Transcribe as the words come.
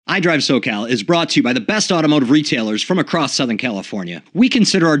iDrive SoCal is brought to you by the best automotive retailers from across Southern California. We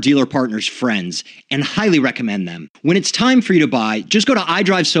consider our dealer partners friends and highly recommend them. When it's time for you to buy, just go to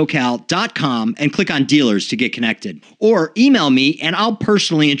iDriveSoCal.com and click on dealers to get connected. Or email me and I'll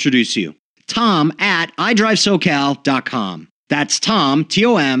personally introduce you. Tom at iDriveSoCal.com. That's Tom,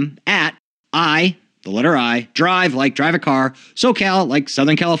 T-O-M, at the letter I, drive like drive a car, SoCal like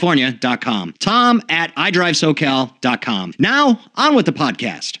Southern California.com. Tom at iDriveSoCal.com. Now, on with the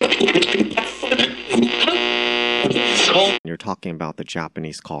podcast. You're talking about the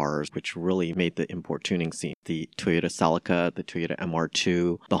Japanese cars, which really made the import tuning scene. The Toyota Celica, the Toyota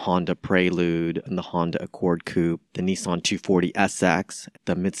MR2, the Honda Prelude, and the Honda Accord Coupe, the Nissan 240SX,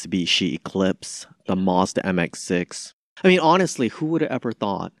 the Mitsubishi Eclipse, the Mazda MX-6. I mean, honestly, who would have ever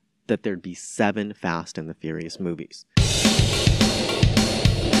thought that there'd be 7 Fast and the Furious movies?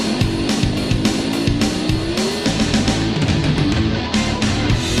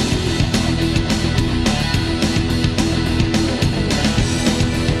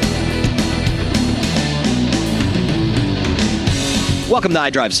 Welcome to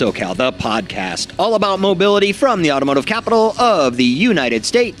iDrive SoCal, the podcast all about mobility from the automotive capital of the United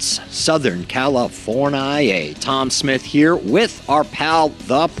States, Southern California. Tom Smith here with our pal,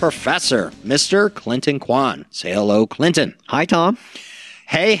 the professor, Mr. Clinton Kwan. Say hello, Clinton. Hi, Tom.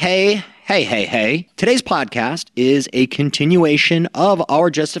 Hey. Today's podcast is a continuation of our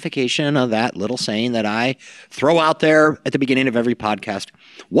justification of that little saying that I throw out there at the beginning of every podcast.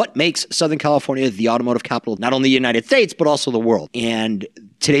 What makes Southern California the automotive capital, not only the United States, but also the world? And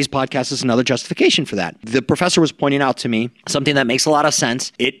today's podcast is another justification for that. The professor was pointing out to me something that makes a lot of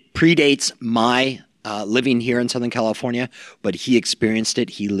sense. It predates my living here in Southern California, but he experienced it,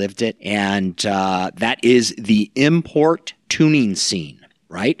 he lived it, and that is the import tuning scene.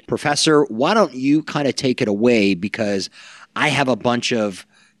 Right? Professor, why don't you kind of take it away, because I have a bunch of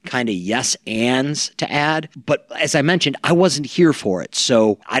kind of yes ands to add. But as I mentioned, I wasn't here for it,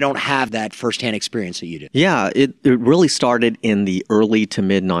 so I don't have that firsthand experience that you did. Yeah, it really started in the early to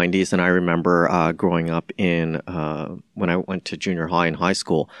mid 90s. And I remember growing up in when I went to junior high and high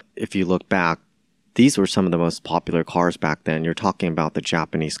school. If you look back, these were some of the most popular cars back then. You're talking about the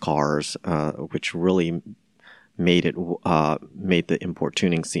Japanese cars, which really made the import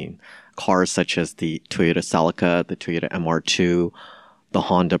tuning scene. Cars such as the Toyota Celica, the Toyota MR2, the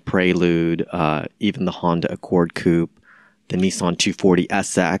Honda Prelude, even the Honda Accord Coupe, the Nissan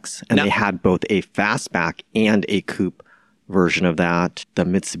 240SX, and they had both a fastback and a coupe version of that. The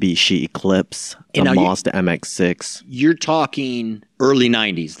Mitsubishi Eclipse, the Mazda MX-6. You're talking early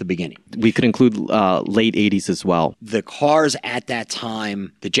 90s, the beginning. We could include late 80s as well. The cars at that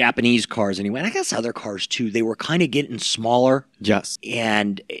time, the Japanese cars anyway, and I guess other cars too, they were kind of getting smaller. Yes.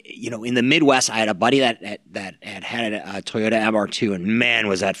 And, in the Midwest, I had a buddy that had a Toyota MR2, and man,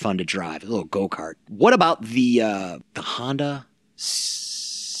 was that fun to drive. A little go-kart. What about the Honda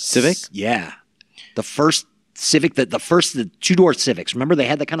Civic? Yeah. The first Civic, the two-door Civics. Remember, they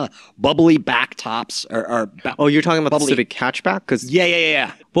had the kind of bubbly back tops. You're talking about the Civic hatchback?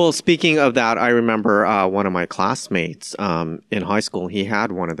 Yeah. Well, speaking of that, I remember one of my classmates in high school, he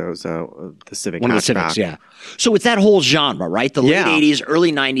had one of those, the Civic hatchback. One of the Civics, yeah. So it's that whole genre, right? The late 80s,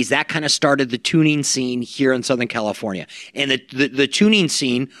 early 90s, that kind of started the tuning scene here in Southern California. And the tuning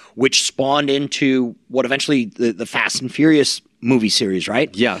scene, which spawned into what eventually the Fast and Furious movie series, right?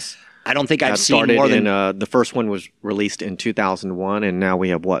 Yes. I don't think I've seen more than... the first one was released in 2001, and now we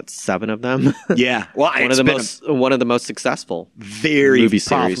have, 7 of them? Yeah. Well, one of the most successful very movie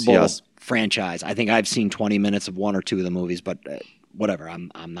series, yes. franchise. I think I've seen 20 minutes of 1 or 2 of the movies, but whatever.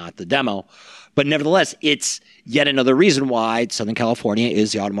 I'm not the demo. But nevertheless, it's yet another reason why Southern California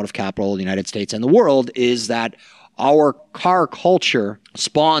is the automotive capital of the United States and the world, is that our car culture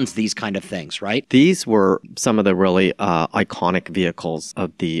spawns these kind of things, right? These were some of the really iconic vehicles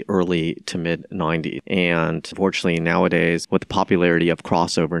of the early to mid 90s. And unfortunately, nowadays, with the popularity of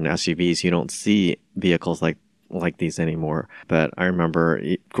crossover and SUVs, you don't see vehicles like these anymore. But I remember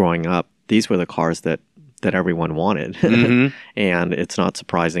growing up, these were the cars that everyone wanted. Mm-hmm. And it's not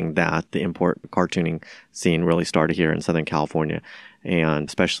surprising that the import car tuning scene really started here in Southern California, and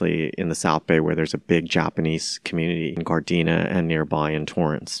especially in the South Bay, where there's a big Japanese community in Gardena and nearby in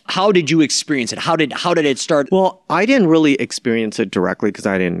Torrance. How did you experience it? How did it start? Well, I didn't really experience it directly because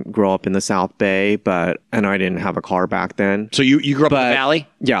I didn't grow up in the South Bay, and I didn't have a car back then. So you grew up in the Valley?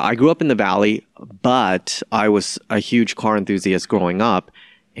 Yeah, I grew up in the Valley, but I was a huge car enthusiast growing up.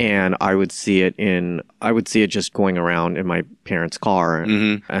 And I would see it just going around in my parents' car.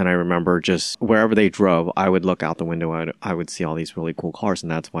 And I remember just wherever they drove, I would look out the window. I would see all these really cool cars.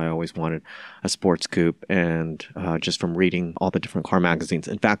 And that's why I always wanted a sports coupe. And just from reading all the different car magazines.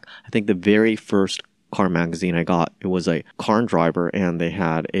 In fact, I think the very first car magazine I got, it was a Car and Driver, and they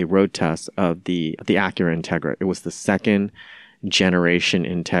had a road test of the Acura Integra. It was the second generation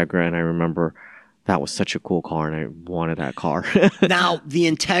Integra. And I remember that was such a cool car, and I wanted that car. Now, the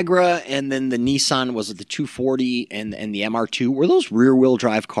Integra and then the Nissan, was it the 240 and the MR2? Were those rear-wheel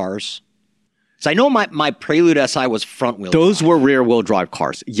drive cars? So I know my Prelude SI was front-wheel Those drive. were rear-wheel drive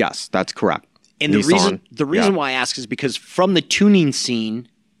cars. Yes, that's correct. And Nissan, the reason why I ask is because from the tuning scene,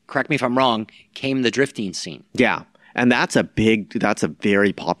 correct me if I'm wrong, came the drifting scene. Yeah, and that's a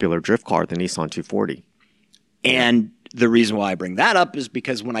very popular drift car, the Nissan 240. And the reason why I bring that up is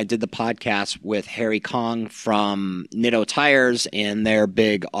because when I did the podcast with Harry Kong from Nitto Tires and their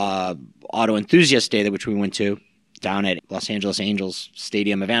big auto enthusiast day, which we went to down at Los Angeles Angels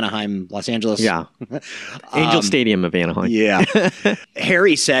Stadium of Anaheim, Los Angeles. Yeah. Angel Stadium of Anaheim. Yeah.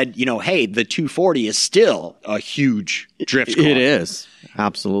 Harry said, hey, the 240 is still a huge drift car. It is.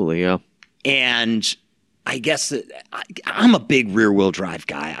 Absolutely, yeah. And I guess that I'm a big rear-wheel drive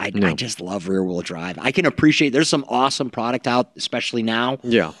guy. I just love rear-wheel drive. I can appreciate there's some awesome product out, especially now,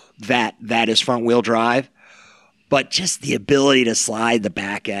 that is front-wheel drive. But just the ability to slide the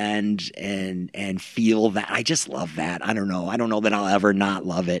back end and feel that, I just love that. I don't know that I'll ever not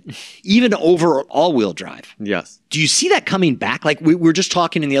love it. Even over all-wheel drive. Yes. Do you see that coming back? Like we were just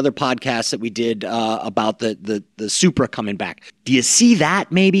talking in the other podcast that we did about the Supra coming back. Do you see that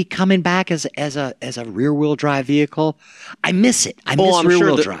maybe coming back as a rear-wheel drive vehicle? I miss it. I miss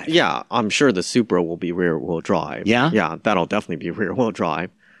rear-wheel drive. Yeah, I'm sure the Supra will be rear-wheel drive. Yeah? Yeah, that'll definitely be rear-wheel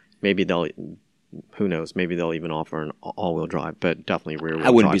drive. Maybe who knows? Maybe they'll even offer an all-wheel drive, but definitely rear-wheel drive. I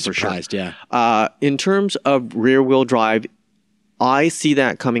wouldn't be surprised, yeah. In terms of rear-wheel drive, I see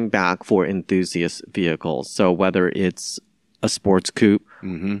that coming back for enthusiast vehicles. So whether it's a sports coupe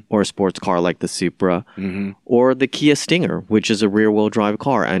or a sports car like the Supra or the Kia Stinger, which is a rear-wheel drive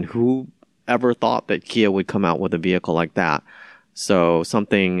car. And who ever thought that Kia would come out with a vehicle like that? So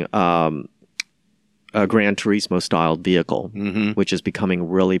something... a Gran Turismo styled vehicle, which is becoming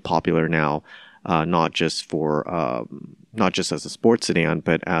really popular now, not just as a sports sedan,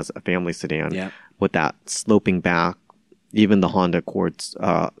 but as a family sedan. Yeah. With that sloping back, even the Honda Accords,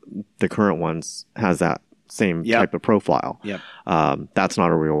 the current ones, has that same type of profile. Yep. That's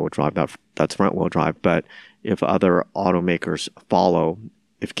not a rear-wheel drive. That's front-wheel drive. But if other automakers follow,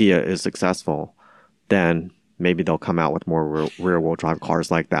 if Kia is successful, then maybe they'll come out with more rear-wheel drive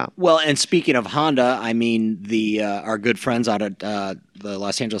cars like that. Well, and speaking of Honda, I mean, our good friends out at the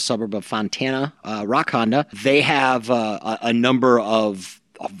Los Angeles suburb of Fontana, Rock Honda, they have a number of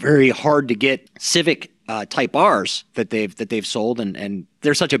very hard-to-get Civic Type Rs that they've sold, and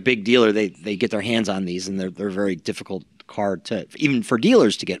they're such a big dealer. They get their hands on these, and they're a very difficult car to even for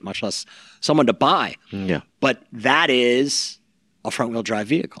dealers to get, much less someone to buy. Yeah, but that is a front-wheel drive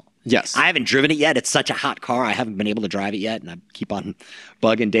vehicle. Yes. I haven't driven it yet. It's such a hot car. I haven't been able to drive it yet. And I keep on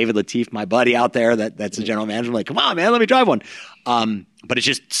bugging David Latif, my buddy out there that's the general manager. I'm like, come on, man, let me drive one. But it's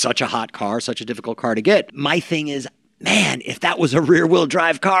just such a hot car, such a difficult car to get. My thing is, man, if that was a rear-wheel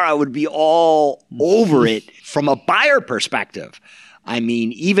drive car, I would be all over it from a buyer perspective. I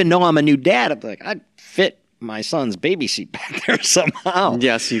mean, even though I'm a new dad, I'm like, I'd fit my son's baby seat back there somehow.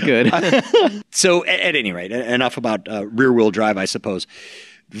 Yes, you could. So at any rate, enough about rear-wheel drive, I suppose.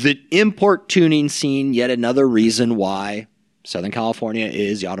 The import tuning scene, yet another reason why Southern California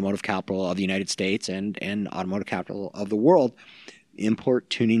is the automotive capital of the United States and automotive capital of the world. Import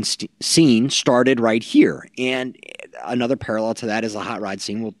tuning scene started right here. And another parallel to that is the hot rod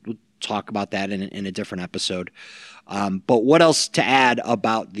scene. We'll talk about that in a different episode. But what else to add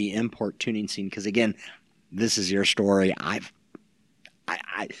about the import tuning scene? Because again, this is your story.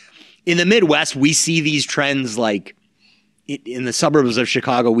 In the Midwest, we see these trends like in the suburbs of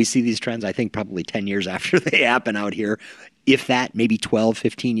Chicago, we see these trends, I think, probably 10 years after they happen out here. If that, maybe 12,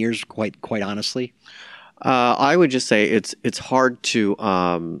 15 years, quite honestly. I would just say it's hard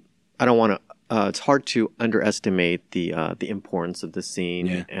to it's hard to underestimate the importance of the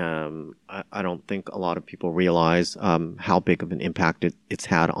scene. Yeah. I don't think a lot of people realize how big of an impact it's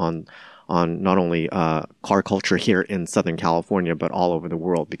had on not only car culture here in Southern California, but all over the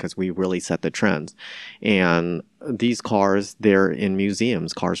world, because we really set the trends. And these cars, they're in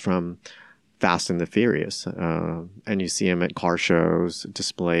museums, cars from Fast and the Furious. And you see them at car shows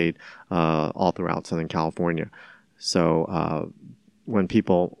displayed all throughout Southern California. So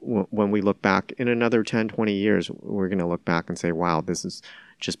when we look back in another 10, 20 years, we're going to look back and say, wow, this is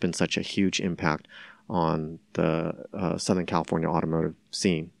just been such a huge impact on the Southern California automotive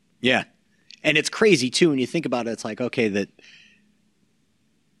scene. Yeah. And it's crazy, too, when you think about it. It's like, okay, that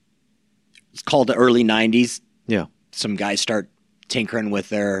it's called the early 90s. Yeah. Some guys start tinkering with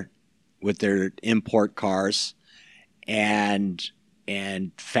their import cars, and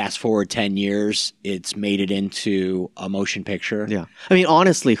fast forward 10 years, it's made it into a motion picture. Yeah. I mean,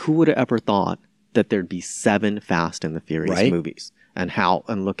 honestly, who would have ever thought that there'd be 7 Fast and the Furious movies, and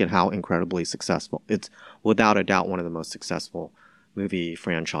look at how incredibly successful. It's without a doubt one of the most successful movie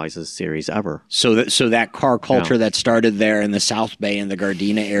franchises series ever. So that car culture that started there in the South Bay and the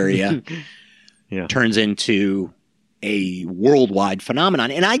Gardena area turns into a worldwide phenomenon.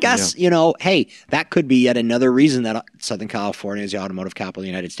 And I guess, hey, that could be yet another reason that Southern California is the automotive capital of the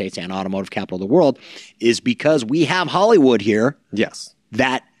United States and automotive capital of the world, is because we have Hollywood here. Yes.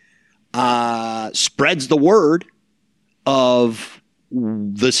 That spreads the word of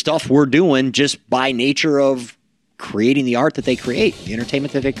the stuff we're doing just by nature of creating the art that they create, the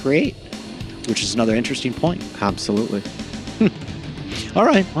entertainment that they create, which is another interesting point. Absolutely. All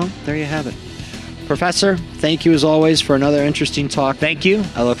right. Well, there you have it. Professor, thank you as always for another interesting talk. Thank you.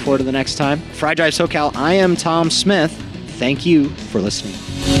 I look forward to the next time. For iDrive SoCal, I am Tom Smith. Thank you for listening.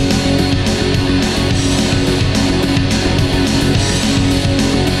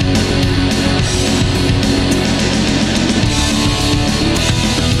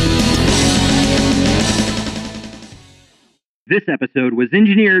 This episode was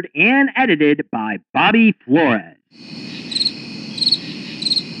engineered and edited by Bobby Flores.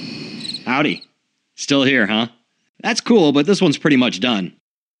 Howdy. Still here, huh? That's cool, but this one's pretty much done.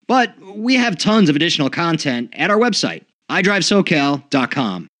 But we have tons of additional content at our website,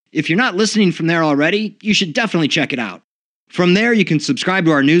 iDriveSoCal.com. If you're not listening from there already, you should definitely check it out. From there, you can subscribe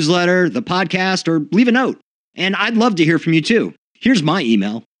to our newsletter, the podcast, or leave a note. And I'd love to hear from you too. Here's my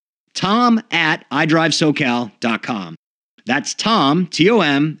email, tom@iDriveSoCal.com. That's Tom,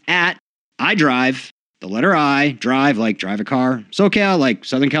 T-O-M, at iDrive, the letter I, drive like drive a car, SoCal like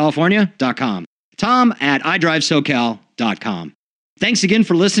Southern California.com. Tom@iDriveSoCal.com. Thanks again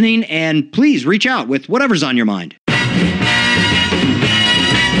for listening, and please reach out with whatever's on your mind.